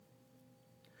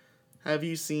Have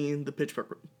you seen the Pitch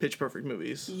Perfect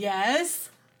movies? Yes.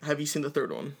 Have you seen the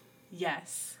third one?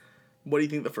 Yes. What do you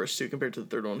think the first two compared to the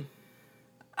third one?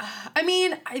 I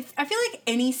mean, I feel like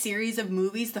any series of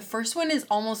movies, the first one is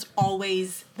almost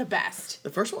always the best.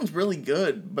 The first one's really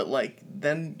good, but, like,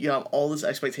 then you have all this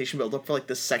expectation built up for, like,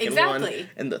 the second one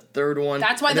and the third one.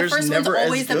 That's why the first one's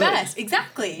always the best.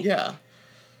 Exactly. Yeah.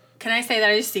 Can I say that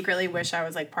I just secretly wish I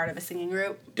was, like, part of a singing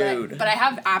group? Dude. But I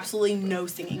have absolutely no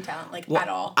singing talent, like, at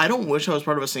all. I don't wish I was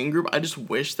part of a singing group. I just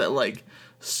wish that, like,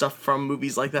 stuff from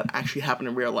movies like that actually happened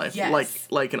in real life. Yes.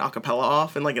 Like an acapella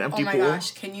off and, like, an empty pool. Oh my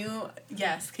gosh. Can you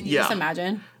just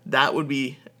imagine? That would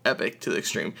be epic to the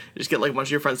extreme. You just get, like, a bunch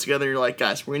of your friends together and you're like,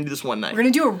 guys, we're gonna do this one night. We're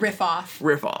gonna do a riff off.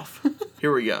 Riff off.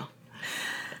 Here we go.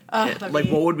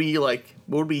 What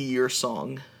would be your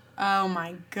song? Oh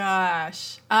my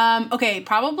gosh. Okay,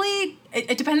 probably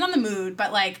it depends on the mood,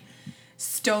 but like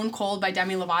Stone Cold by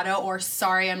Demi Lovato or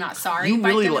Sorry I'm Not Sorry by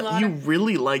Demi Lovato. You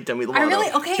really like Demi Lovato. I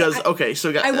really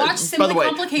so guys, I watched Simply by the way,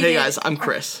 Complicated. Hey guys, I'm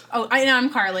Chris. I know, I'm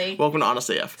Carly. Welcome to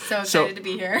Honest AF. So excited to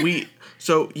be here.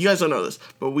 So you guys don't know this,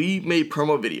 but we made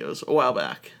promo videos a while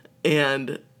back,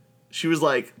 and she was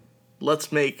like,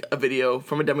 "Let's make a video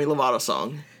from a Demi Lovato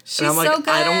song." She's and I'm like, so good.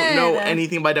 I don't know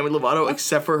anything by Demi Lovato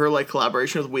except for her like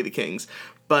collaboration with We the Kings.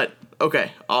 But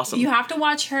okay, awesome. You have to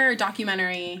watch her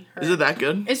documentary. Is it that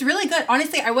good? It's really good.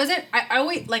 Honestly, I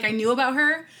always like I knew about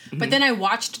her, but then I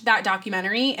watched that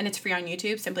documentary and it's free on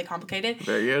YouTube, Simply Complicated.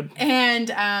 Very good. And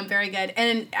very good.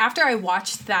 And after I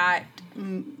watched that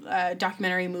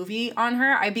documentary movie on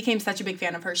her, I became such a big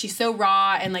fan of her. She's so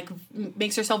raw and like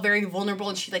makes herself very vulnerable,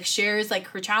 and she like shares like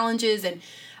her challenges and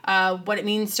what it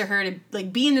means to her to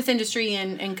like be in this industry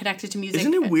and connected to music.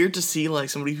 Isn't it weird to see like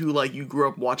somebody who like you grew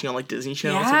up watching on like Disney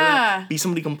Channel and stuff like that, be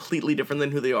somebody completely different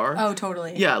than who they are? Oh,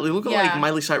 totally. Yeah, they look at like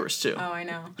Miley Cyrus too. Oh, I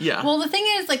know. Yeah. Well, the thing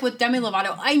is, like with Demi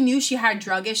Lovato, I knew she had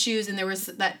drug issues and there was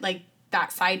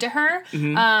that side to her.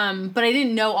 But I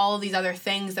didn't know all of these other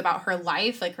things about her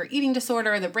life, like her eating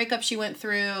disorder, the breakup she went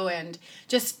through, and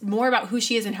just more about who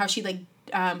she is and how she like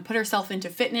put herself into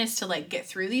fitness to like get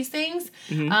through these things.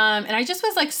 And I just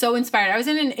was like so inspired. I was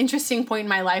in an interesting point in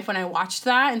my life when I watched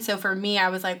that. And so for me, I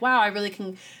was like, wow, I really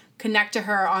can connect to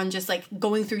her on just like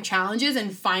going through challenges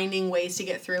and finding ways to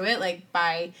get through it, like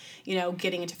by,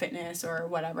 getting into fitness or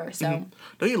whatever. So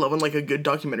don't you love when like a good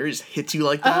documentary just hits you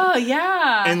like that? Oh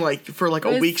yeah. And like for like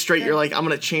a week straight, you're like, I'm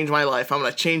gonna change my life.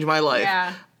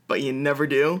 Yeah. But you never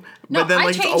do. No, but then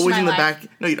like I it's always in the life. back.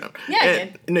 No, you don't. Yeah, I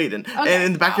did. No, you didn't. Okay. And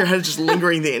in the back of your head, it's just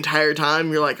lingering the entire time.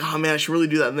 You're like, oh man, I should really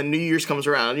do that. And then New Year's comes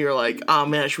around, and you're like, oh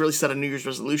man, I should really set a New Year's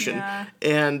resolution. Yeah.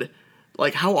 And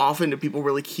like, how often do people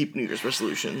really keep New Year's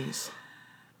resolutions?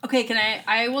 Okay,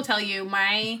 I will tell you,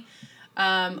 my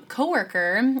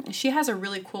coworker, she has a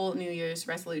really cool New Year's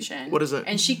resolution. What is it?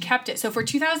 And she kept it. So for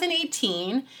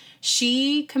 2018,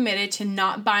 she committed to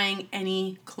not buying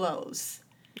any clothes.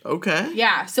 Okay.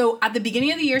 Yeah. So at the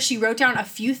beginning of the year, she wrote down a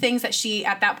few things that she,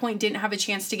 at that point, didn't have a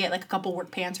chance to get, like a couple work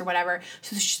pants or whatever.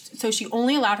 So she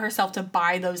only allowed herself to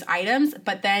buy those items.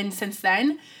 But then, since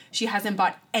then, she hasn't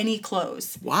bought any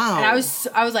clothes. Wow. And I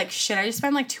was like, shit, I just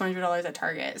spent like $200 at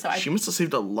Target. So she must have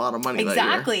saved a lot of money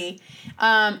exactly.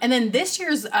 that year. And then this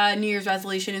year's New Year's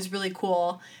resolution is really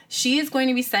cool. She is going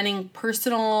to be sending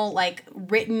personal, like,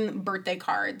 written birthday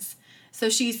cards. So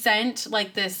she sent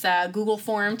like this Google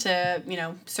form to,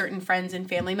 certain friends and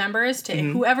family members, to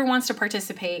whoever wants to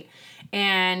participate.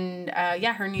 And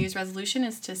her New Year's resolution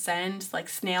is to send like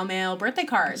snail mail birthday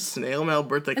cards. Snail mail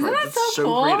birthday cards. Isn't that so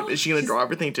cool? Creative. Is she going to draw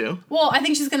everything too? Well, I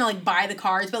think she's going to like buy the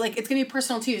cards, but like it's going to be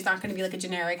personal too. It's not going to be like a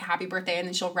generic happy birthday and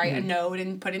then she'll write a note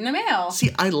and put it in the mail.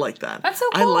 See, I like that. That's so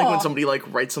cool. I like when somebody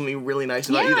like writes something really nice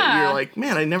about you that you're like,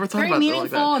 man, I never thought about that like that. Very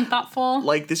meaningful and thoughtful.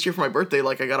 Like this year for my birthday,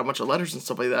 like I got a bunch of letters and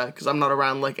stuff like that because I'm not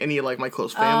around like any of like my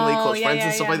close family, close friends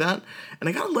and stuff like that. And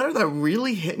I got a letter that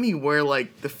really hit me where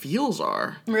like the feels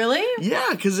are. Really? Yeah,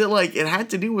 because it had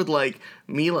to do with like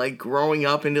me like growing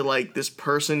up into like this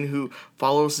person who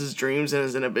follows his dreams and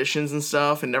his ambitions and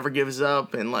stuff and never gives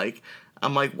up, and like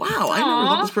I'm like, wow, I never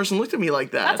thought this person looked at me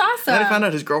like that. That's awesome. And then I found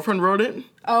out his girlfriend wrote it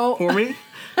for me.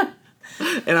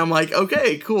 And I'm like,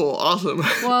 okay, cool, awesome.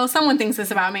 Well, someone thinks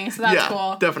this about me, so that's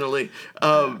cool. Definitely.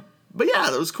 But yeah,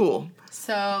 that was cool.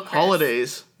 So, Chris,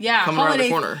 holidays. Coming around the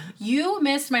corner. You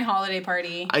missed my holiday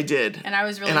party. I did. And I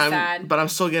was really sad. But I'm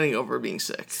still getting over being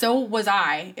sick. So was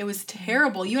I. It was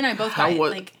terrible. You and I both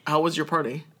how was your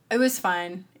party? It was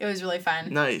fun. It was really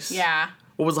fun. Nice. Yeah.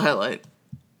 What was the highlight?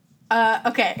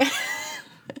 Okay.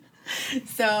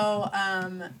 So,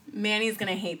 Manny's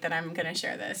gonna hate that I'm gonna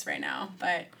share this right now,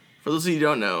 but... For those of you who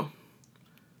don't know,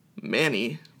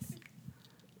 Manny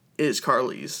is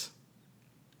Carly's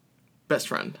best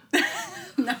friend.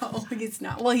 No, he's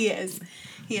not. Well, he is.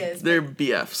 He is. They're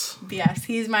BFs. BFs.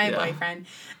 He's my boyfriend.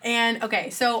 And okay,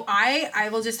 so I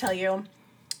will just tell you,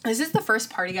 this is the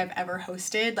first party I've ever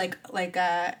hosted, like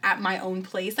at my own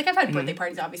place. Like, I've had birthday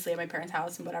parties, obviously, at my parents'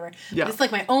 house and whatever. Yeah. But it's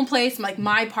like my own place, like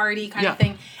my party kind of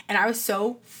thing. And I was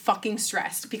so fucking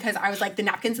stressed because I was like, the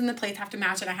napkins and the plates have to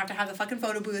match, and I have to have the fucking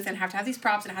photo booth, and I have to have these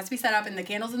props, and it has to be set up, and the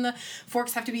candles and the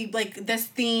forks have to be like this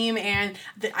theme. And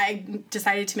I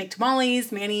decided to make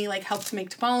tamales. Manny like helped to make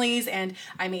tamales, and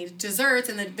I made desserts,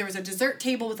 and then there was a dessert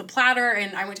table with a platter,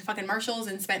 and I went to fucking Marshall's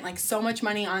and spent like so much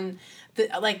money on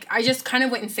I just kind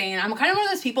of went insane. I'm kind of one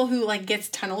of those people who like gets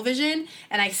tunnel vision,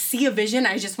 and I see a vision,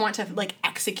 I just want to like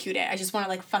execute it. I just want to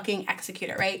like fucking execute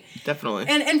it, right? Definitely.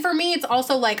 And for me, it's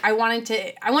also like I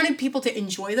wanted people to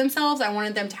enjoy themselves. I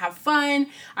wanted them to have fun.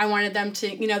 I wanted them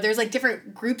to, there's like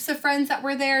different groups of friends that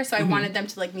were there, so I wanted them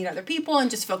to like meet other people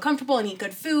and just feel comfortable and eat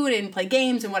good food and play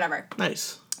games and whatever.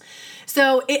 Nice.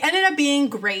 So it ended up being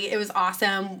great. It was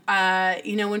awesome.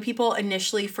 When people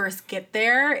initially first get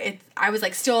there, I was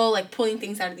like still like pulling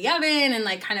things out of the oven and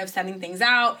like kind of setting things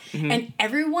out. And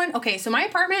everyone, okay, so my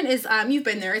apartment is, you've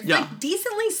been there. It's like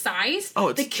decently sized. Oh,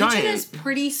 it's giant. The kitchen is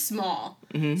pretty small.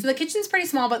 So the kitchen's pretty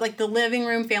small, but like the living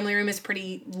room, family room is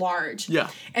pretty large. Yeah.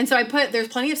 And so there's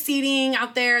plenty of seating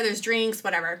out there. There's drinks,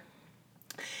 whatever.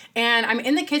 And I'm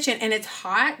in the kitchen, and it's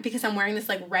hot because I'm wearing this,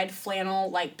 like, red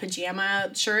flannel, like,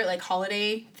 pajama shirt, like,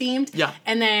 holiday themed. Yeah.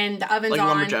 And then the oven's like on.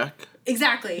 Like lumberjack.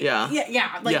 Exactly. Yeah.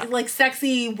 Yeah. Like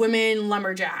sexy women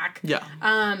lumberjack. Yeah.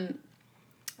 And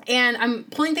I'm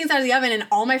pulling things out of the oven, and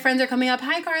all my friends are coming up,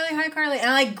 hi, Carly. And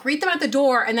I, like, greet them at the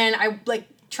door, and then I, like,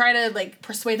 try to, like,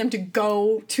 persuade them to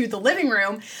go to the living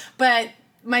room. But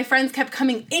my friends kept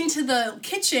coming into the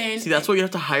kitchen. See, that's why you have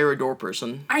to hire a door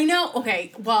person. I know.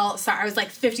 Okay. Well, sorry. I was like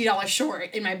 $50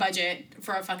 short in my budget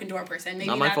for a fucking door person. Maybe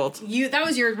not my fault. That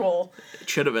was your role. It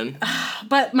should have been.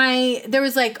 But there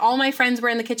was like all my friends were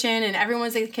in the kitchen, and everyone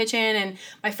was in the kitchen, and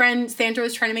my friend Sandra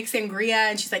was trying to make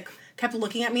sangria, and she's like kept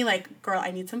looking at me like, girl,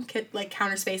 I need some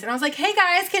counter space. And I was like, hey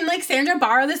guys, can like Sandra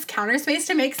borrow this counter space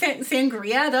to make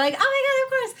sangria? They're like, oh my God, of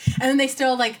course. And then they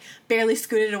still like barely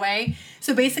scooted away.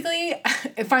 So basically,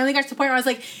 it finally got to the point where I was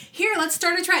like, here, let's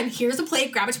start a trend. Here's a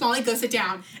plate, grab a tamale, go sit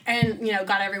down. And,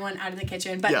 got everyone out of the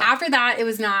kitchen. But after that, it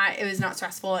was not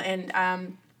stressful.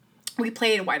 And we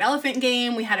played a white elephant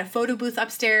game. We had a photo booth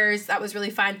upstairs. That was really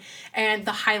fun. And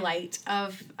the highlight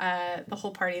of the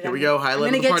whole party. Here we go.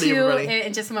 Highlight of the party, everybody. I'm going to get to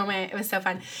in just a moment. It was so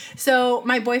fun. So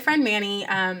my boyfriend, Manny,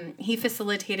 he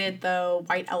facilitated the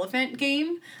white elephant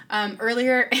game.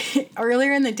 Earlier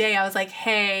in the day, I was like,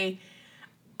 hey,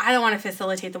 I don't want to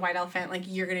facilitate the white elephant. Like,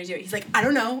 you're gonna do it. He's like, I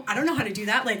don't know how to do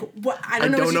that. Like, what? I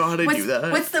don't know how to do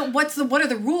that. What are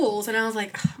the rules? And I was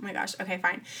like, oh my gosh, okay,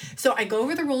 fine. So I go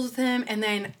over the rules with him, and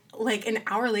then like an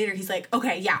hour later, he's like,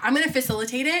 okay, yeah, I'm gonna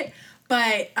facilitate it,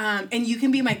 but and you can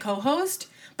be my co-host.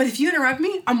 But if you interrupt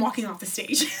me, I'm walking off the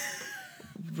stage.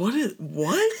 What? He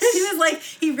was like,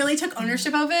 he really took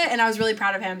ownership of it, and I was really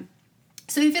proud of him.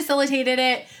 So he facilitated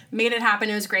it, made it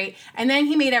happen. It was great, and then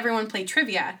he made everyone play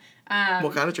trivia.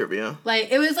 What kind of trivia?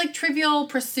 Like, it was like Trivial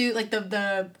Pursuit, like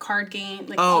the card game,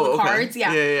 like all the cards.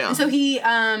 Yeah. And so he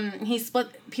split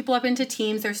people up into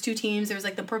teams. There's 2 teams. There was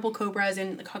like the Purple Cobras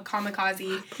and the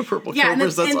Kamikaze. Purple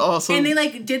Cobras, that's awesome. And they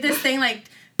like did this thing like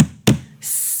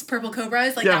Purple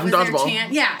Cobras, like that was their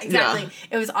chant. Yeah, exactly. Yeah.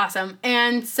 It was awesome.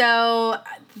 And so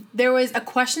there was a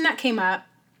question that came up,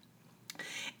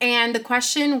 and the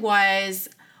question was,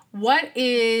 what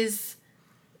is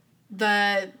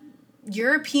the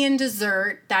European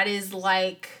dessert that is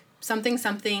like something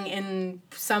in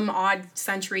some odd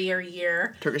century or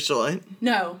year? Turkish delight?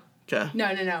 No. Okay. No.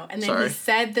 And then he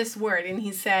said this word, and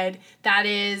he said, what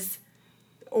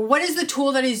is the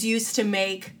tool that is used to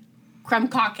make creme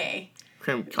cake?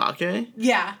 Creme cake?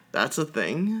 Yeah. That's a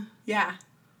thing? Yeah.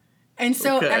 And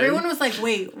so everyone was like,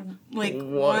 wait, like,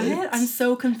 what? I'm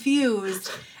so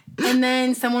confused. And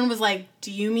then someone was like,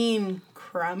 do you mean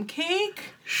crumb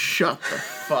cake? Shut the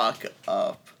fuck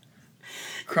up.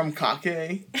 Crumb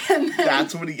cake?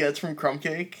 That's what he gets from crumb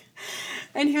cake?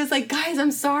 And he was like, guys,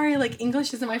 I'm sorry, like,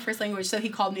 English isn't my first language. So he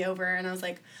called me over, and I was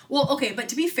like, well, okay, but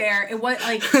to be fair, it was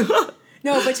like,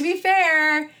 no, but to be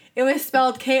fair, it was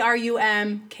spelled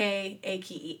Krumkake.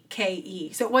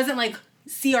 So it wasn't like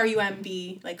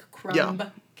CRUMB, like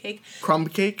crumb cake. Crumb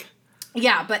cake?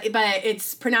 Yeah, but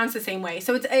it's pronounced the same way.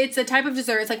 So it's a type of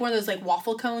dessert. It's like one of those like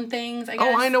waffle cone things, I guess.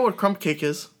 Oh, I know what crumb cake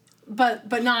is.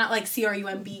 But not like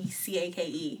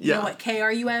CRUMBCAKE. You know what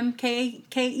KRUMKE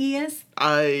is?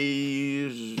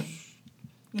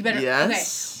 You better.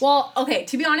 Yes. Okay. Well, okay,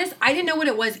 to be honest, I didn't know what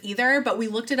it was either, but we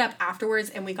looked it up afterwards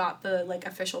and we got the like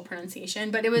official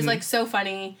pronunciation. But it was like so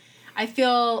funny. I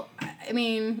feel, I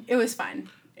mean, it was fun.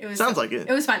 Sounds like it.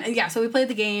 It was fun. Yeah, so we played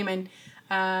the game, and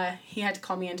he had to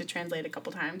call me in to translate a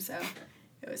couple times, so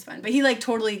it was fun. But he, like,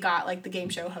 totally got, like, the game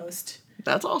show host.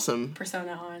 That's awesome.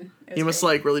 Persona on. He must,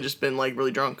 like, really just been, like,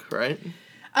 really drunk, right?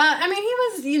 I mean, he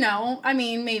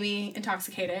was, maybe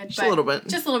intoxicated. Just a little bit.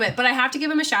 Just a little bit. But I have to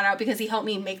give him a shout out because he helped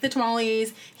me make the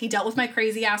tamales. He dealt with my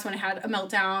crazy ass when I had a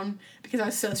meltdown because I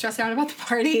was so stressed out about the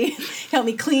party. He helped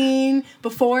me clean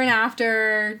before and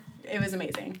after. It was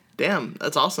amazing. Damn,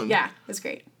 that's awesome. Yeah, it was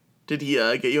great. Did he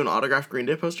get you an autographed Green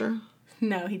Day poster?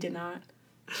 No, he did not.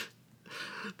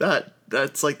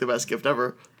 That's like the best gift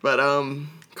ever. But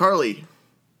Carly,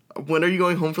 when are you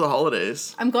going home for the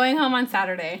holidays? I'm going home on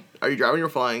Saturday. Are you driving or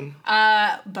flying?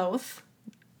 Both.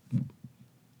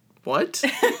 What?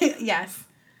 Yes.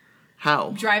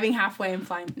 How? Driving halfway and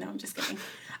flying. No, I'm just kidding.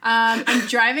 I'm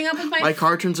driving up with my... My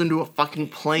car turns into a fucking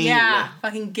plane. Yeah,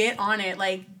 fucking get on it.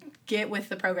 Like, get with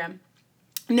the program.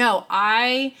 No,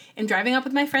 I am driving up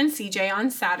with my friend CJ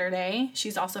on Saturday.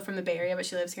 She's also from the Bay Area, but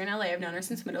she lives here in LA. I've known her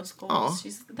since middle school. Aww.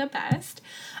 She's the best.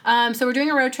 So we're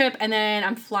doing a road trip, and then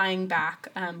I'm flying back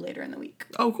later in the week.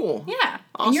 Oh, cool. Yeah.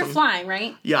 Awesome. And you're flying,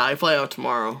 right? Yeah, I fly out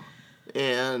tomorrow.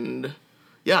 And,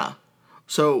 yeah.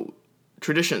 So,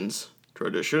 traditions.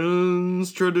 Tradition.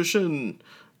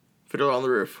 Fiddler on the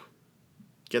Roof.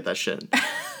 Get that shit.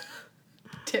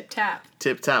 Tip tap.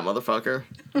 Tip tap, motherfucker.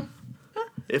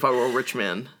 If I were a rich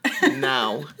man.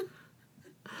 Now.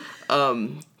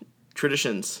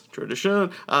 Traditions.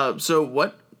 Tradition.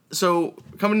 So,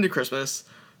 coming into Christmas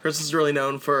is really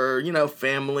known for,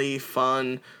 family,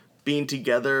 fun, being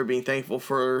together, being thankful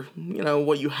for,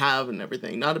 what you have and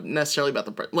everything. Not necessarily about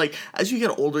the as you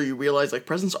get older, you realize,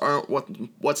 presents aren't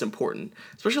what's important.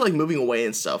 Especially, moving away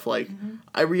and stuff.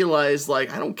 I realize, I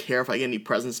don't care if I get any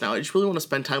presents now. I just really want to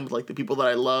spend time with, the people that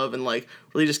I love and,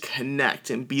 really just connect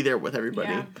and be there with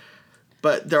everybody. Yeah.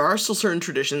 But there are still certain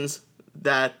traditions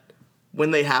that,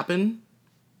 when they happen,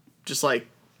 just,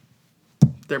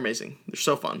 they're amazing. They're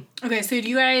so fun. Okay, so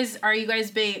are you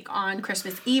guys big on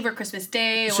Christmas Eve or Christmas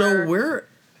Day? Or... So we're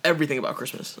everything about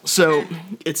Christmas. So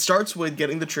it starts with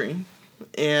getting the tree.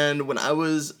 And when I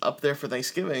was up there for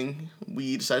Thanksgiving,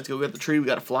 we decided to go get the tree. We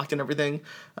got it flocked and everything.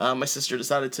 My sister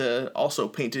decided to also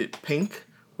paint it pink,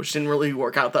 which didn't really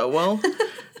work out that well.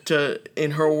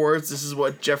 In her words, this is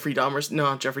what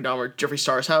Jeffree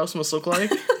Star's house must look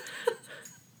like.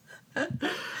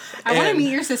 I want to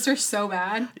meet your sister so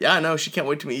bad. Yeah, I know. She can't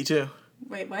wait to meet you too.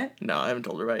 Wait, what? No, I haven't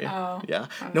told her about you. Oh. Yeah.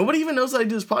 Nobody even knows that I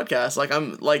do this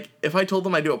podcast. If I told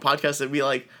them I do a podcast, they'd be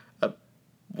like,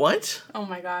 what? Oh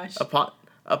my gosh. A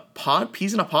pod?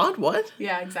 Peas in a pod? What?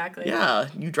 Yeah, exactly. Yeah.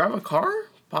 You drive a car?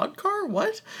 Pod car?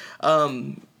 What?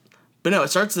 But no, it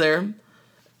starts there.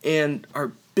 And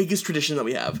our biggest tradition that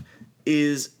we have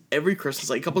is every Christmas,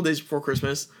 a couple of days before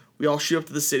Christmas, we all shoot up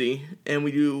to the city and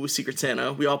we do Secret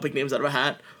Santa. We all pick names out of a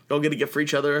hat. We all get a gift for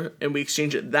each other and we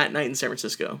exchange it that night in San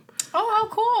Francisco. Oh, how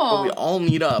cool. But we all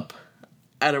meet up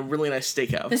at a really nice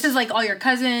steakhouse. This is all your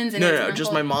cousins and No,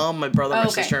 just my mom, my brother, my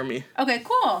sister, and me. Okay,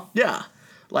 cool. Yeah.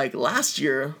 Last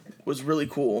year was really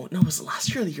cool. No, was it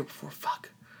last year or the year before?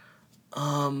 Fuck.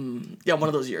 Yeah, one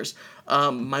of those years.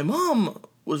 My mom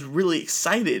was really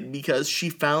excited because she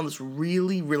found this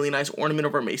really, really nice ornament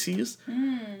over Macy's.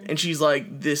 And she's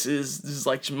like, this is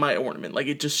my ornament.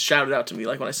 It just shouted out to me,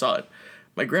 when I saw it.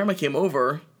 My grandma came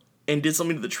over and did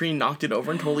something to the tree, knocked it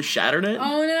over, and totally shattered it.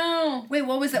 Oh, no. Wait,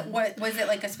 what was it? What was it,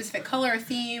 a specific color or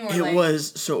theme? Or it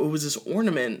was this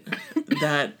ornament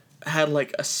that had,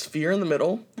 a sphere in the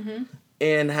middle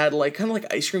and had, kind of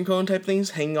ice cream cone type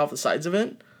things hanging off the sides of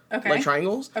it. Okay. Like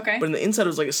triangles. Okay. But in the inside, it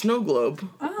was a snow globe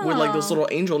with, this little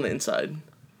angel on the inside.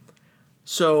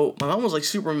 So my mom was,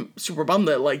 super, super bummed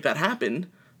that, that happened.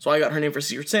 So I got her name for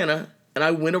Secret Santa. And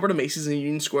I went over to Macy's in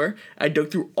Union Square. I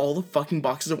dug through all the fucking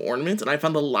boxes of ornaments, and I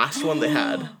found the last one they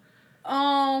had.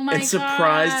 Oh my god! And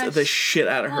surprised the shit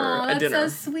out of her at dinner.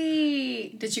 That's so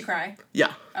sweet. Did she cry?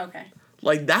 Yeah. Okay.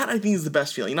 That I think is the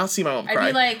best feeling. Not see my mom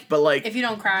cry. I'd be but if you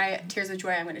don't cry, tears of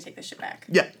joy, I'm going to take this shit back.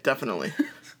 Yeah, definitely.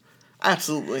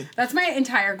 Absolutely. That's my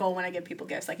entire goal when I give people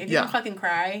gifts. If you don't fucking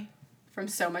cry from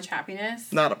so much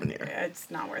happiness, not up in here.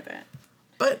 It's not worth it.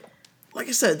 But like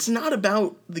I said, it's not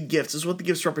about the gifts. It's what the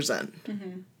gifts represent.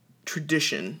 Mm-hmm.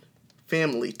 Tradition,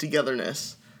 family,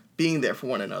 togetherness, being there for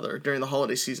one another during the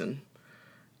holiday season.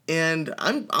 And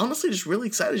I'm honestly just really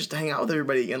excited just to hang out with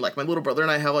everybody again. My little brother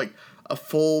and I have a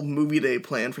full movie day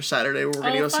planned for Saturday where we're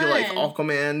going to go see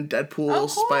Aquaman, Deadpool, cool.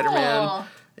 Spider-Man,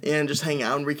 and just hang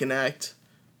out and reconnect.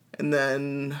 And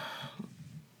then,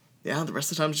 the rest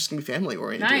of the time is just going to be family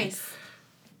oriented. Nice.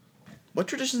 What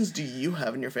traditions do you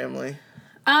have in your family?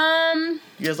 You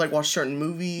guys like watch certain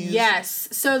movies? Yes.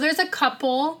 So there's a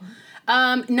couple.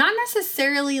 Not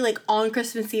necessarily like on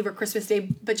Christmas Eve or Christmas Day,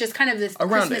 but just kind of this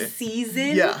Around Christmas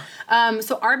season. Yeah.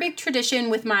 So our big tradition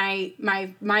with my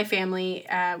family,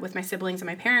 with my siblings and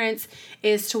my parents,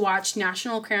 is to watch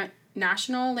National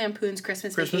Lampoon's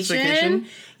Christmas Vacation.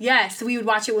 Yes, we would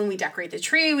watch it when we decorate the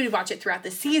tree. We would watch it throughout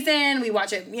the season. We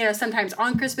watch it, sometimes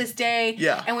on Christmas Day.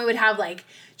 Yeah. And we would have like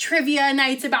trivia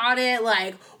nights about it,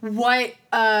 like what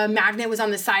magnet was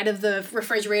on the side of the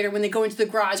refrigerator when they go into the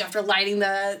garage after lighting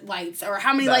the lights, or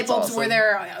how many light bulbs were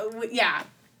there. Yeah.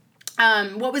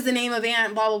 What was the name of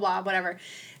Aunt, blah, blah, blah, whatever.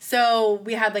 So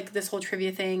we had like this whole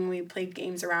trivia thing. We played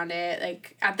games around it.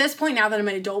 Like at this point, now that I'm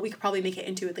an adult, we could probably make it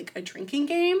into like a drinking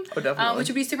game. Oh, definitely. Which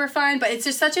would be super fun. But it's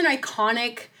just such an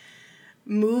iconic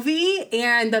movie.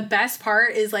 And the best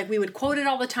part is like we would quote it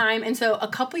all the time. And so a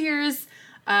couple years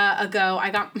ago,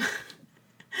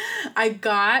 I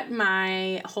got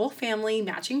my whole family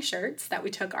matching shirts that we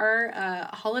took our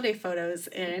holiday photos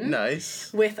in.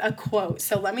 Nice. With a quote.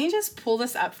 So let me just pull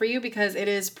this up for you because it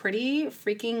is pretty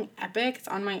freaking epic. It's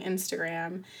on my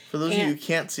Instagram. For those of you who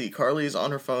can't see, Carly is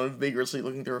on her phone vigorously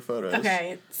looking through her photos.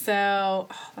 Okay, so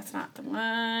that's not the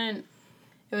one.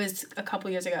 It was a couple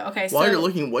years ago. Okay, so while you're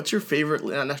looking, what's your favorite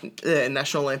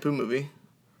National Lampoon movie?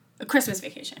 A Christmas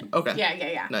Vacation. Okay.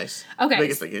 Yeah. Nice. Okay.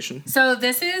 Vegas Vacation. So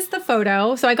this is the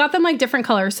photo. So I got them like different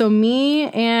colors. So me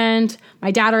and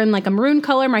my dad are in like a maroon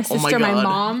color. My sister, my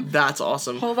mom. That's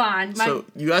awesome. Hold on. So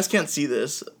you guys can't see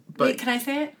this, but wait, can I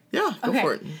say it? Yeah, go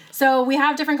for it. So we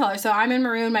have different colors. So I'm in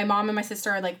maroon. My mom and my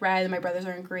sister are like red, and my brothers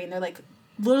are in green. They're like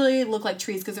literally look like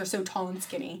trees because they're so tall and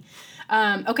skinny.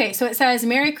 Okay, so it says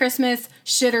 "Merry Christmas,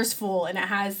 Shitter's Fool," and it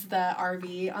has the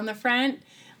RV on the front,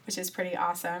 which is pretty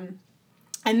awesome.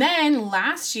 And then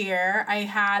last year I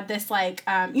had this like,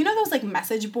 those like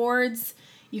message boards?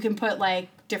 You can put like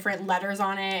different letters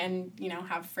on it and,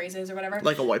 have phrases or whatever.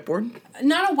 Like a whiteboard?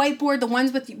 Not a whiteboard, the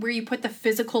ones where you put the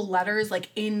physical letters like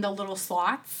in the little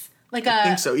slots. Like I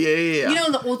think so, yeah. You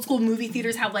know, the old school movie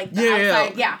theaters have like the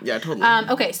outside. Yeah. Yeah, totally.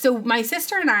 Okay, so my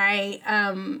sister and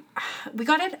I, we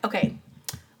got it, okay.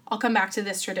 I'll come back to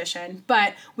this tradition,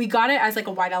 but we got it as like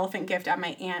a white elephant gift at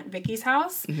my Aunt Vicky's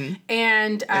house. Mm-hmm.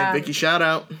 And Vicky, shout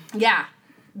out. Yeah.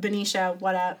 Benicia,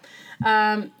 what up?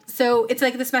 So it's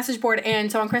like this message board,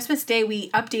 and so on Christmas Day we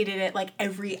updated it like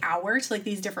every hour to like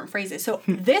these different phrases. So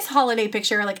this holiday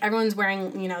picture, like everyone's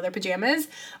wearing, their pajamas,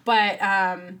 but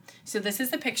so this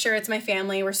is the picture. It's my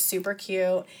family. We're super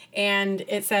cute, and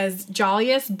it says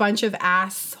 "Jolliest bunch of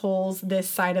assholes this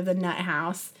side of the nut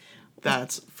house."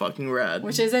 That's fucking rad.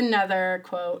 Which is another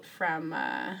quote from...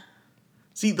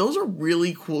 See, those are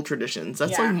really cool traditions.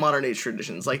 That's like modern age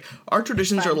traditions. Like, our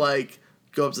traditions are like,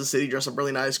 go up to the city, dress up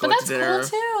really nice, go out to dinner. Cool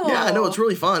too. Yeah, I know, it's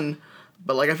really fun.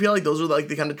 But, like, I feel like those are, like,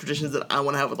 the kind of traditions that I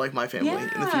want to have with, like, my family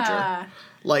in the future.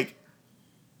 Like,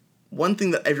 one thing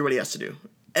that everybody has to do,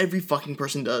 every fucking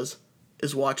person does,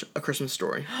 is watch A Christmas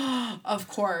Story. Of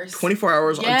course. 24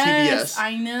 hours on TBS.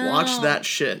 I know. Watch that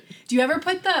shit. Do you ever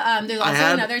put the, there's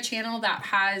also another channel that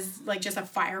has, like, just a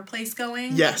fireplace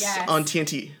going? Yes, on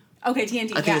TNT. Okay,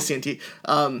 TNT, I think it's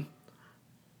TNT.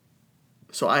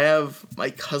 So I have my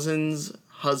cousin's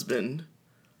husband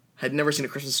had never seen A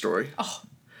Christmas Story. Oh.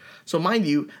 So mind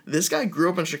you, this guy grew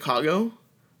up in Chicago,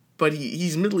 but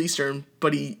he's Middle Eastern,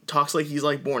 but he talks like he's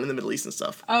like born in the Middle East and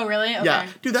stuff. Oh, really? Okay. Yeah.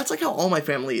 Dude, that's like how all my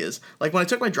family is. Like when I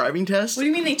took my driving test. What do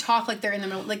you mean they talk like they're in the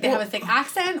middle? Like they have a thick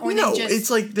accent? Or no, they just... it's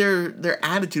like their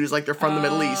attitude is like they're from the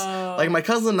Middle East. Like my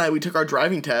cousin and I, we took our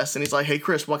driving test, and he's like, "Hey,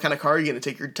 Chris, what kind of car are you going to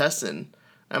take your test in?"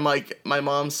 I'm like, "My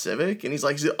mom's Civic," and he's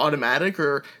like, "Is it automatic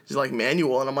or is it like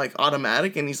manual?" And I'm like,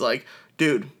 "Automatic," and he's like,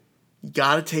 "Dude, you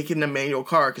gotta take it in a manual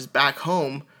car because back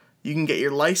home you can get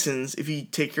your license if you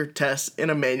take your test in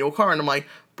a manual car." And I'm like,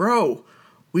 "Bro,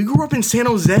 we grew up in San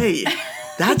Jose.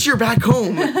 That's your back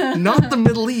home, not the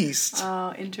Middle East."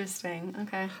 Oh, interesting.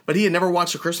 Okay. But he had never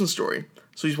watched A Christmas Story,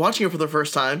 so he's watching it for the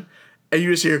first time, and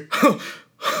you just hear,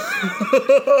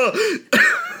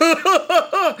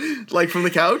 like from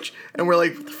the couch, and we're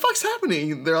like, "What the fuck's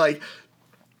happening?" And they're like,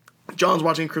 John's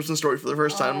watching Christmas Story for the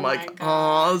first time. I'm like,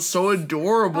 "Aw, it's so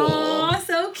adorable." Oh,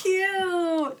 so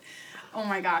cute. Oh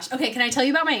my gosh. Okay, can I tell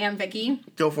you about my Aunt Vicky?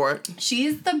 Go for it.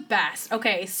 She's the best.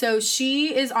 Okay, so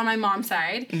she is on my mom's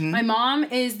side. Mm-hmm. My mom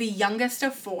is the youngest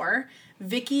of 4.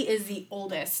 Vicky is the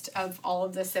oldest of all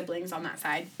of the siblings on that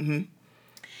side. Mm-hmm.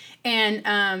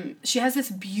 And she has this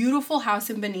beautiful house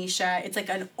in Benicia. It's like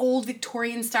an old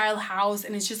Victorian style house,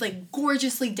 and it's just like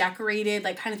gorgeously decorated,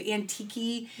 like kind of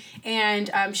antique-y.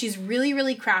 And she's really,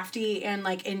 really crafty and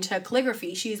like into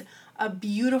calligraphy. She's a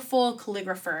beautiful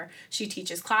calligrapher. She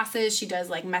teaches classes. She does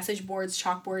like message boards,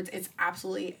 chalkboards. It's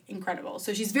absolutely incredible.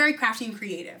 So she's very crafty and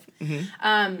creative.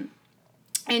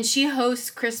 And she hosts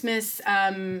Christmas,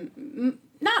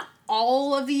 not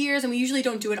all of the years, and we usually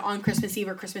don't do it on Christmas Eve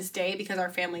or Christmas Day because our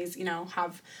families, you know,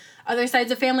 have other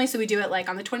sides of family, so we do it like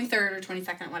on the 23rd or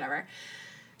 22nd, whatever.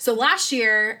 So last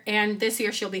year, and this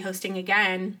year she'll be hosting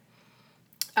again,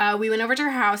 we went over to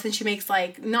her house, and she makes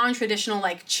like non-traditional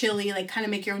like chili, like kind of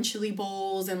make your own chili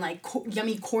bowls and like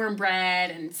yummy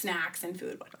cornbread and snacks and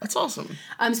food. Whatever. That's awesome.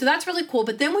 So that's really cool.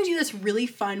 But then we do this really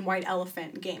fun white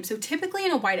elephant game. So typically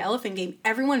in a white elephant game,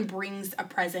 everyone brings a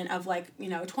present of like, you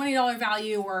know, $20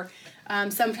 value, or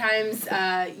sometimes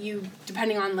you,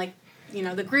 depending on like, you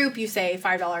know, the group, you say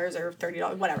 $5 or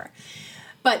 $30, whatever.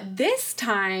 But this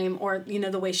time, or, you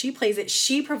know, the way she plays it,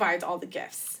 she provides all the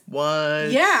gifts. What?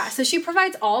 Yeah, so she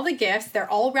provides all the gifts. They're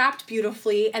all wrapped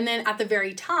beautifully. And then at the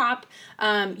very top,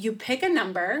 you pick a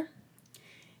number,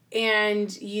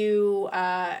 and you,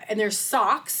 and there's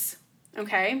socks,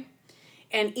 okay?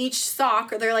 And each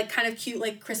sock, they're like kind of cute,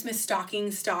 like Christmas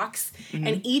stocking stocks.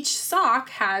 And each sock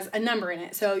has a number in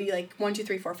it. So you like 1, 2,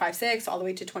 3, 4, 5, 6, all the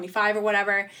way to 25 or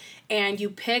whatever. And you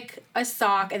pick a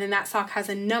sock, and then that sock has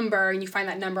a number, and you find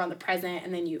that number on the present,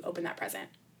 and then you open that present.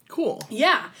 Cool.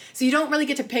 Yeah. So you don't really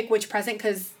get to pick which present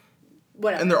because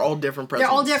whatever. And they're all different presents.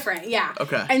 They're all different, yeah.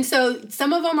 Okay. And so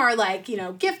some of them are like, you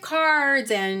know, gift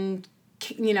cards and,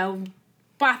 you know,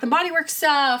 Bath and Body Works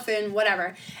stuff and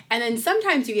whatever. And then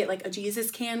sometimes you get like a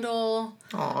Jesus candle.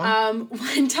 Aww.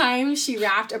 One time she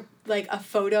wrapped a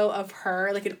photo of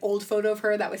her, like an old photo of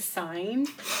her that was signed.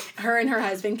 Her and her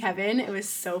husband, Kevin. It was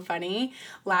so funny.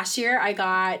 Last year I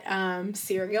got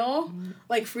cereal,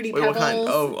 like Fruity Pebbles. What kind?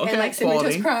 Oh, okay. And like Cinnamon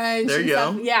Toast Crunch. There you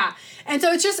go. Yeah. And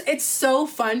so it's so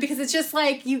fun because it's just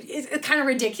like it's kind of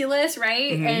ridiculous,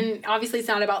 right? And obviously it's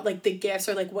not about like the gifts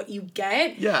or like what you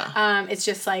get. Yeah. It's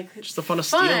just like just the fun of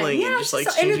stealing and just like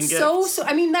exchanging gifts. So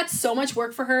I mean that's so much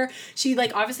work for her. She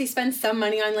like obviously spends some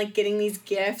money on like getting these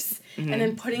gifts and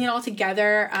then putting it all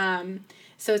together.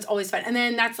 So it's always fun. And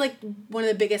then that's like one of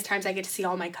the biggest times I get to see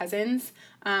all my cousins.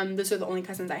 Those are the only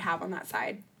cousins I have on that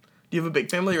side. Do you have a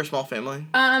big family or a small family?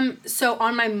 So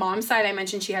on my mom's side, I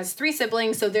mentioned she has 3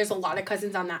 siblings, so there's a lot of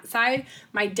cousins on that side.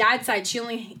 My dad's side,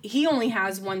 he only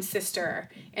has one sister,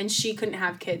 and she couldn't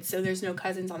have kids, so there's no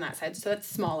cousins on that side, so that's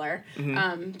smaller.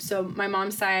 So my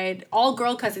mom's side, all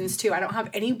girl cousins too. I don't have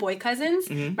any boy cousins.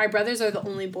 My brothers are the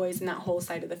only boys in that whole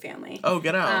side of the family. Oh,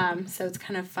 get out. So it's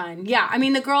kind of fun. Yeah, I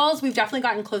mean the girls, we've definitely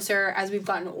gotten closer as we've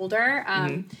gotten older,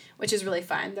 which is really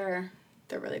fun.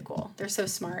 They're really cool. They're so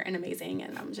smart and amazing,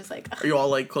 and I'm just like... Ugh. Are you all,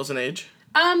 like, close in age?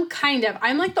 Kind of.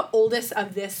 I'm, like, the oldest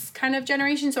of this kind of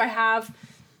generation, so I have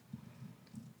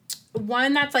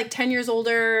one that's, like, 10 years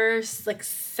older, like,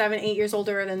 7, 8 years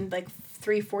older, than, like,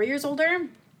 3, 4 years older.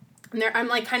 And I'm,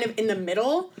 like, kind of in the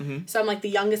middle, so I'm, like, the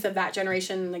youngest of that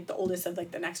generation, like, the oldest of,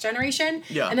 like, the next generation.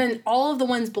 Yeah. And then all of the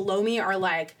ones below me are,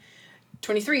 like...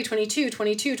 23, 22,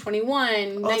 22,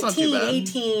 21, 19,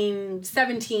 18,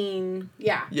 17,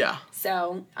 yeah. Yeah.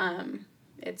 So,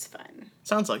 it's fun.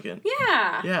 Sounds like it.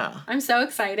 Yeah. Yeah. I'm so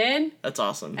excited. That's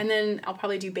awesome. And then I'll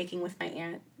probably do baking with my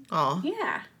aunt. Aw.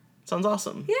 Yeah. Sounds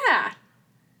awesome. Yeah.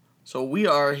 So we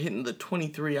are hitting the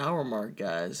 23-hour mark,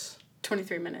 guys.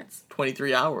 23 minutes.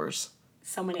 23 hours.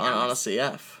 So many on hours. a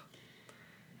CF.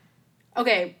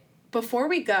 Okay. Before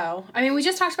we go, I mean, we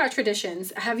just talked about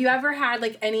traditions. Have you ever had,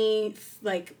 like, any,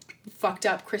 like, fucked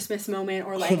up Christmas moment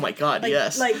or, like... Oh, my God,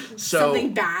 yes. Like,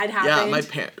 something bad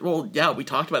happened? Yeah, we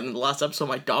talked about it in the last episode.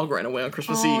 My dog ran away on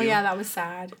Christmas Eve. Oh, yeah, that was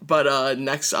sad. But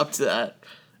next up to that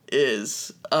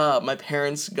is my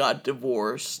parents got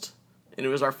divorced, and it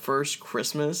was our first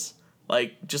Christmas,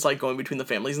 like, just, like, going between the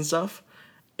families and stuff.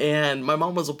 And my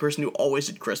mom was a person who always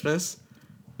did Christmas.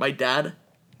 My dad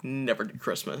never did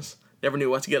Christmas. Never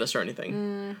knew what to get us or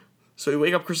anything. So we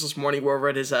wake up Christmas morning, we're over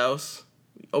at his house,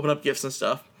 open up gifts and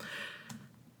stuff.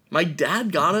 My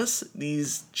dad got us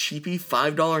these cheapy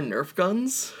 $5 Nerf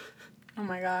guns. Oh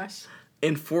my gosh.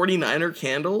 And 49er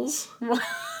candles.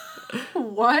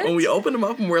 What? When we opened them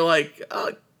up and we're like,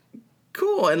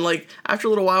 cool. And like, after a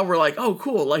little while, we're like, oh,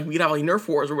 cool. Like, we could have like Nerf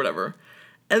wars or whatever.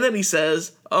 And then he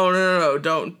says, oh, no,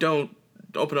 don't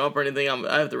open them up or anything.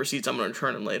 I have the receipts. I'm going to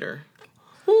return them later.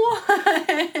 What?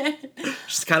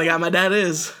 Just the kind of guy my dad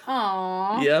is.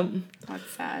 Aww. Yep. That's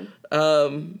sad.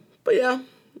 But yeah.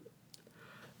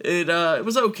 It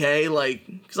was okay, like,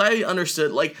 because I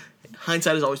understood, like,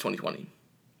 hindsight is always 20/20.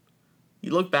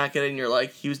 You look back at it and you're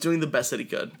like, he was doing the best that he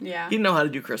could. Yeah. He didn't know how to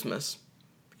do Christmas.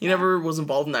 He never was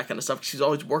involved in that kind of stuff because he was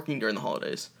always working during the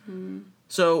holidays.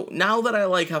 So now that I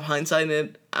like have hindsight in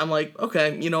it, I'm like,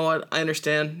 okay, you know what? I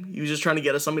understand. He was just trying to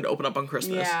get us something to open up on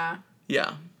Christmas. Yeah.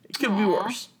 Yeah. It could be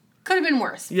worse. Could have been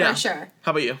worse, Yeah. for sure.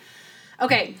 How about you?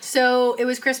 Okay, so it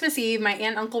was Christmas Eve. My aunt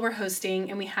and uncle were hosting,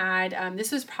 and we had,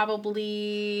 this was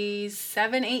probably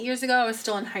 7-8 years ago. I was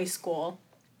still in high school.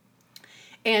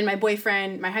 And my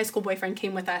high school boyfriend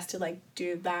came with us to, like,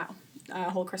 do that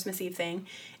whole Christmas Eve thing.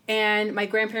 And my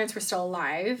grandparents were still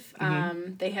alive.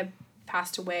 They had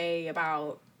passed away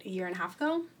about a year and a half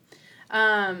ago.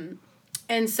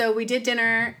 And so we did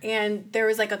dinner, and there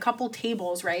was, like, a couple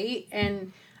tables, right?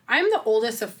 And I'm the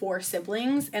oldest of 4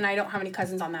 siblings, and I don't have any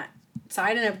cousins on that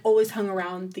side, and I've always hung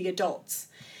around the adults.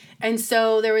 And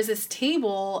so there was this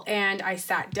table, and I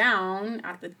sat down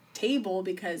at the table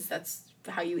because that's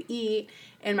how you eat.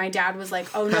 And my dad was like,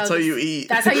 oh no. That's how you eat.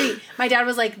 That's how you eat. My dad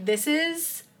was like, this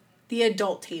is the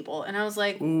adult table. And I was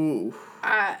like, ooh.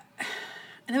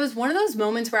 And it was one of those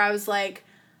moments where I was like,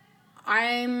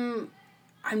 I'm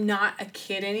not a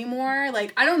kid anymore.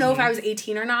 Like, I don't know if I was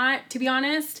 18 or not, to be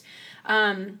honest.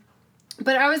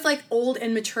 But I was, like, old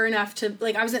and mature enough to,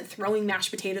 like, I wasn't throwing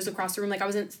mashed potatoes across the room. Like, I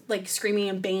wasn't, like, screaming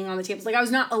and banging on the tables. Like, I was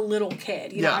not a little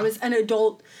kid. You know, I was an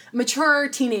adult, mature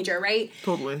teenager, right?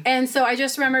 Totally. And so I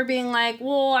just remember being like,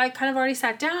 well, I kind of already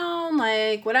sat down,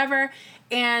 like, whatever.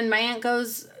 And my aunt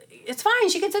goes, it's fine.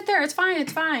 She can sit there. It's fine.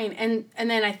 It's fine. And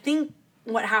then I think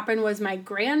what happened was my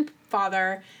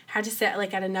grandfather had to sit,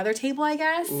 like, at another table, I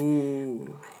guess.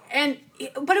 Ooh.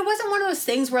 But it wasn't one of those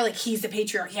things where, like, he's the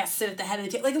patriarch. He has to sit at the head of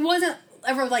the table. Like, it wasn't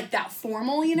ever, like, that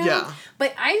formal, you know? Yeah.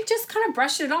 But I just kind of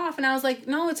brushed it off, and I was like,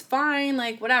 no, it's fine.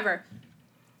 Like, whatever.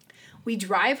 We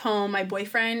drive home. My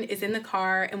boyfriend is in the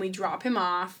car, and we drop him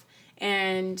off.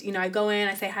 And, you know, I go in,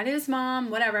 I say hi to his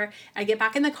mom, whatever. I get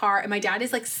back in the car, and my dad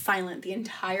is, like, silent the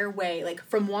entire way. Like,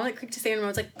 from Walnut Creek to Salem Road,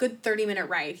 it's, like, a good 30-minute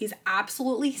ride. He's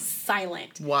absolutely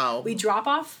silent. Wow. We drop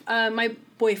off my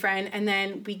boyfriend, and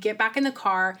then we get back in the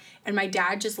car, and my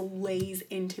dad just lays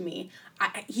into me.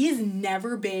 He has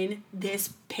never been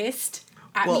this pissed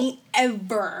at me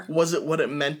ever. Was it what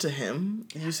it meant to him,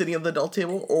 you sitting at the adult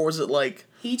table, or was it, like...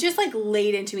 He just, like,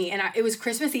 laid into me, and it was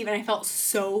Christmas Eve, and I felt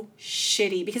so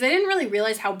shitty, because I didn't really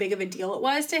realize how big of a deal it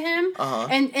was to him,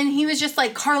 and he was just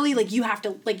like, Carly, like, you have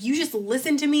to, like, you just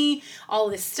listen to me, all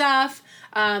this stuff,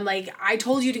 like, I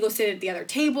told you to go sit at the other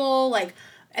table, like,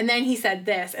 and then he said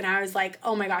this, and I was like,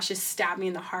 oh my gosh, just stabbed me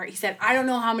in the heart. He said, I don't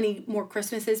know how many more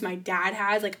Christmases my dad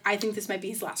has, like, I think this might be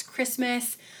his last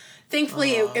Christmas.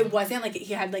 Thankfully, it wasn't, like,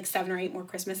 he had, like, 7 or 8 more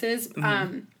Christmases,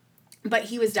 but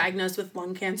he was diagnosed with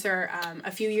lung cancer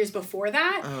a few years before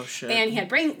that. Oh, shit. And he had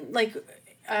brain, like,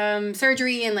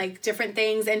 surgery and, like, different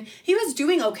things. And he was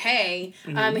doing okay.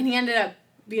 And he ended up,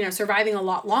 you know, surviving a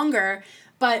lot longer.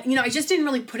 But, you know, I just didn't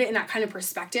really put it in that kind of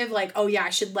perspective. Like, oh, yeah, I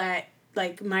should let,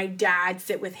 like, my dad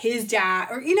sit with his dad.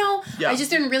 Or, you know, I just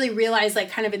didn't really realize,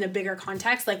 like, kind of in the bigger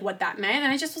context, like, what that meant.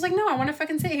 And I just was like, no, I want to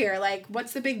fucking sit here. Like,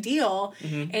 what's the big deal?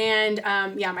 And,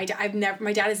 yeah, my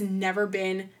dad has never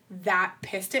been that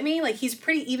pissed at me. Like, he's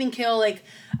pretty even keel, like,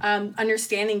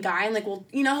 understanding guy, and, like, well,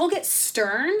 you know, he'll get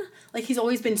stern. Like, he's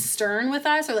always been stern with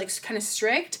us, or, like, kind of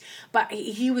strict, but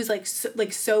he was, like,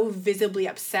 so visibly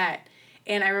upset.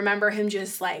 And I remember him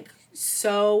just, like,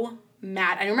 so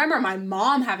mad. I remember my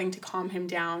mom having to calm him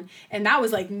down, and that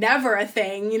was, like, never a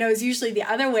thing. You know, it's usually the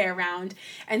other way around.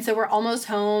 And so we're almost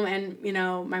home, and, you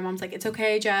know, my mom's like, it's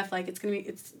okay, Jeff, like,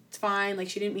 it's fine, like,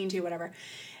 she didn't mean to, whatever.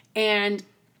 And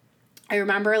I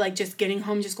remember, like, just getting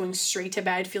home, just going straight to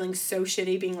bed, feeling so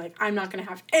shitty, being like, I'm not going to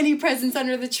have any presents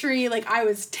under the tree. Like, I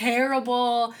was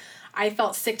terrible. I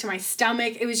felt sick to my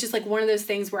stomach. It was just, like, one of those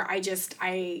things where I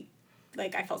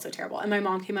felt so terrible. And my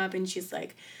mom came up, and she's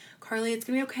like, Carly, it's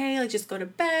gonna be okay. Like, just go to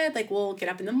bed. Like, we'll get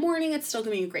up in the morning. It's still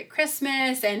gonna be a great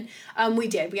Christmas. And we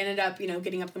did. We ended up, you know,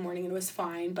 getting up in the morning, and it was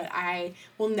fine. But I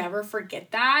will never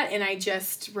forget that. And I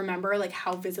just remember, like,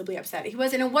 how visibly upset he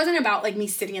was. And it wasn't about, like, me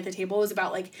sitting at the table. It was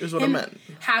about, like, him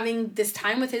having this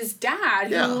time with his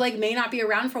dad, who, like, may not be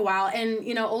around for a while. And,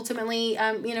 you know, ultimately,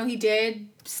 you know, he did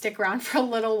stick around for a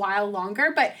little while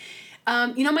longer. But,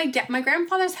 you know, my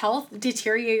grandfather's health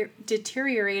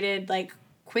deteriorated, like,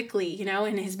 quickly, you know,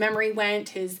 and his memory went,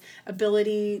 his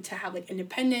ability to have, like,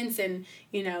 independence and,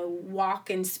 you know, walk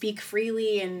and speak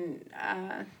freely and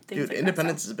things like that.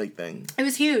 Independence is a big thing. It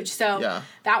was huge. So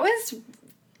that was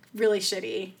really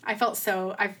shitty. I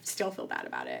still feel bad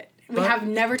about it. We have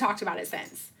never talked about it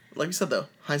since. Like you said, though,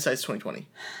 hindsight's 20/20.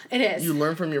 It is. You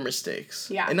learn from your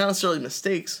mistakes. Yeah. And not necessarily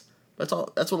mistakes, but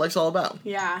that's what life's all about.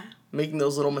 Yeah. Making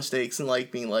those little mistakes and, like,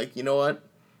 being like, you know what?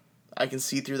 I can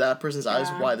see through that person's eyes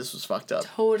why this was fucked up.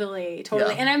 Totally. Yeah.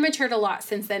 And I've matured a lot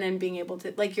since then, and being able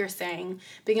to, like you're saying,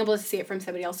 being able to see it from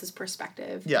somebody else's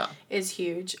perspective is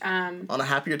huge. On a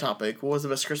happier topic, what was the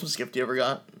best Christmas gift you ever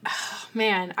got?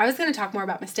 Man, I was going to talk more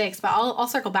about mistakes, but I'll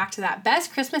circle back to that.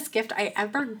 Best Christmas gift I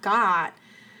ever got.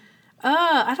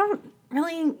 I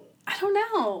don't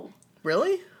know.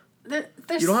 Really? There's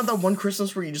You don't have that one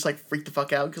Christmas where you just, like, freak the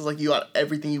fuck out because, like, you got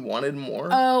everything you wanted and more?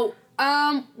 Oh,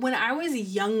 when I was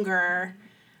younger,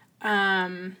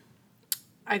 I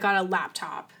got a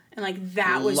laptop, and, like,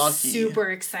 that was super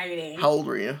exciting. How old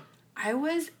were you? I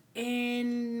was to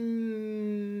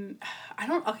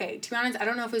be honest, I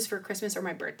don't know if it was for Christmas or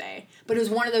my birthday, but it was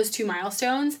one of those two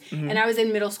milestones, and I was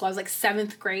in middle school. I was, like,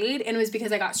 7th grade, and it was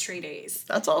because I got straight A's.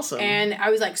 That's awesome. And I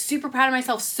was, like, super proud of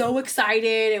myself, so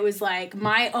excited. It was, like,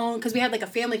 my own, because we had, like, a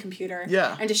family computer.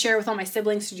 Yeah. And to share with all my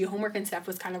siblings to do homework and stuff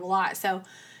was kind of a lot, so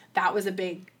that was a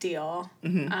big deal.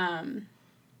 Mm-hmm.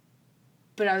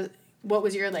 But what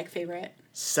was your, like, favorite?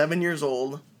 7 years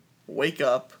old, wake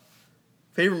up,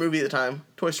 favorite movie at the time,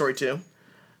 Toy Story 2,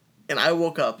 and I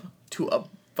woke up to a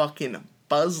fucking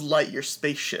Buzz Lightyear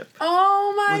spaceship.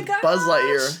 Oh my gosh! Buzz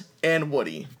Lightyear and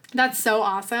Woody. That's so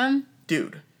awesome.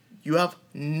 Dude, you have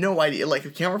no idea. Like,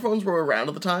 if camera phones were around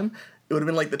at the time, it would have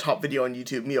been, like, the top video on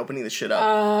YouTube, me opening this shit up.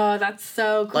 Oh, that's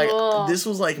so cool. Like, this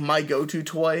was, like, my go-to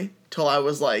toy till I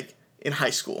was, like, in high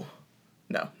school.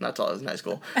 No, not till I was in high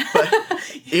school. But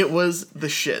it was the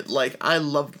shit. Like, I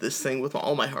loved this thing with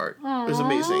all my heart. Aww. It was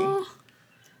amazing.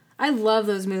 I love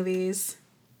those movies.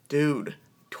 Dude,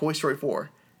 Toy Story 4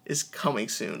 is coming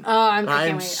soon. Oh, I can't wait.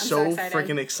 I'm so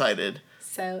freaking excited.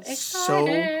 So excited. So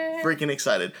freaking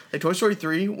excited. Like, Toy Story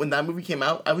 3, when that movie came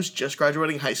out, I was just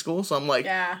graduating high school, so I'm like,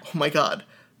 oh my god.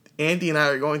 Andy and I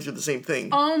are going through the same thing.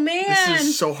 Oh, man. This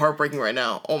is so heartbreaking right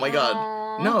now. Oh, my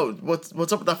god. No, what's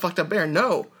up with that fucked up bear?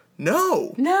 No.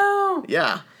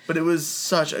 Yeah, but it was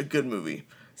such a good movie.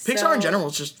 Pixar in general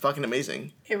is just fucking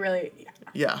amazing. It really,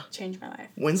 yeah. changed my life.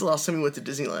 When's the last time you went to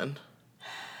Disneyland?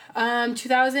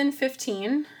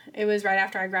 2015. It was right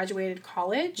after I graduated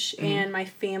college, and my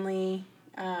family,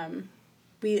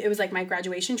 it was like my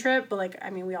graduation trip, but like, I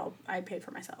mean, I paid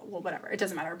for myself. Well, whatever, it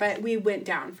doesn't matter. But we went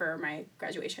down for my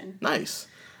graduation. Nice.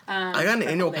 I got an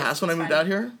annual pass when I moved out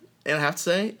here, and I have to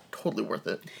say, totally worth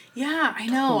it. Yeah, I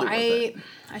know. Totally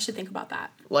I should think about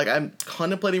that. Like, I'm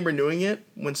contemplating renewing it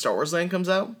when Star Wars Land comes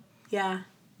out. Yeah.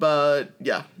 But,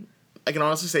 yeah, I can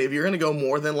honestly say, if you're going to go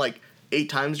more than, like, 8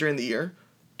 times during the year,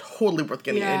 totally worth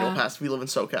getting an annual pass if you live in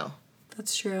SoCal.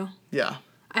 That's true. Yeah.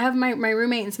 I have my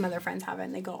roommate and some other friends have it,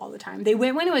 and they go all the time. They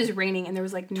went when it was raining, and there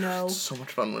was, like, It's so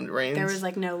much fun when it rains. There was,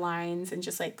 like, no lines and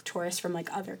just, like, tourists from,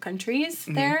 like, other countries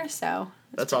there, so.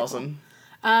 That's awesome.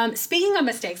 Cool. Speaking of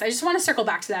mistakes, I just want to circle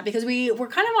back to that because we're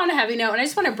kind of on a heavy note, and I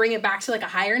just want to bring it back to, like, a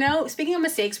higher note. Speaking of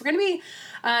mistakes, we're going to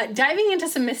be diving into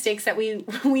some mistakes that we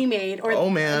made. Or,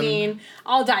 oh, man. I mean,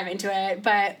 I'll dive into it,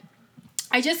 but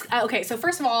okay, so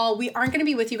first of all, we aren't going to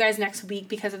be with you guys next week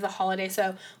because of the holiday,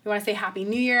 so we want to say Happy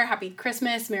New Year, Happy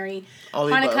Christmas, Merry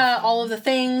Hanukkah, all of the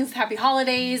things, Happy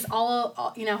Holidays, all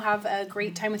have a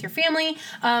great time with your family,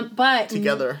 but...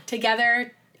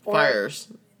 Together. Or, fires.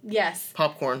 Yes.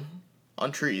 Popcorn.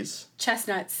 On trees.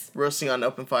 Chestnuts. Roasting on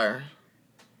open fire.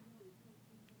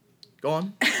 Go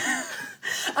on.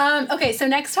 Okay, so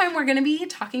next time we're going to be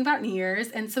talking about New Year's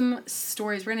and some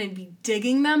stories. We're going to be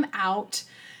digging them out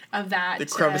of that. The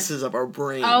crevices of our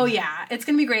brain. Oh, yeah. It's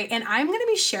going to be great. And I'm going to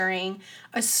be sharing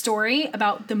a story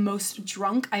about the most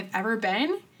drunk I've ever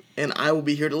been. And I will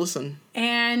be here to listen.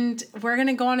 And we're going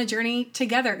to go on a journey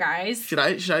together, guys. Should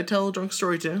I tell a drunk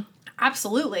story too?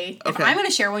 Absolutely. Okay. If I'm going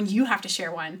to share one, you have to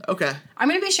share one. Okay. I'm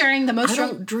going to be sharing the most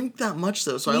drunk... I don't drink that much,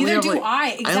 though, so Neither do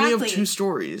I. Exactly. I only have 2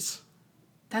 stories.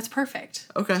 That's perfect.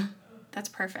 Okay. That's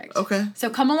perfect. Okay. So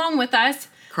come along with us.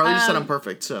 Carly just said I'm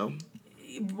perfect, so...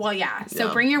 Well, yeah.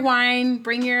 So bring your wine,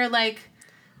 bring your, like,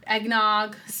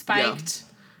 eggnog, spiked. Yeah.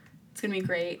 It's going to be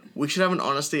great. We should have an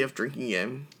honest day of drinking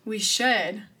game. We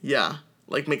should. Yeah.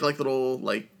 Like, make, like, little,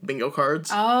 like, bingo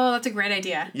cards. Oh, that's a great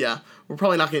idea. Yeah. We're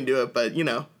probably not going to do it, but,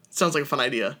 sounds like a fun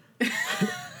idea.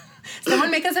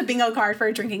 Someone make us a bingo card for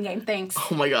a drinking game. Thanks.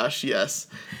 Oh my gosh, yes.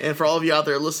 And for all of you out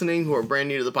there listening who are brand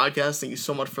new to the podcast, thank you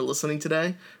so much for listening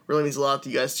today. Really means a lot that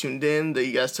you guys tuned in, that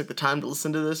you guys took the time to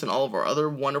listen to this and all of our other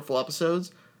wonderful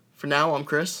episodes. For now, I'm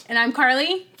Chris. And I'm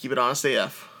Carly. Keep it honest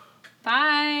AF.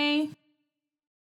 Bye.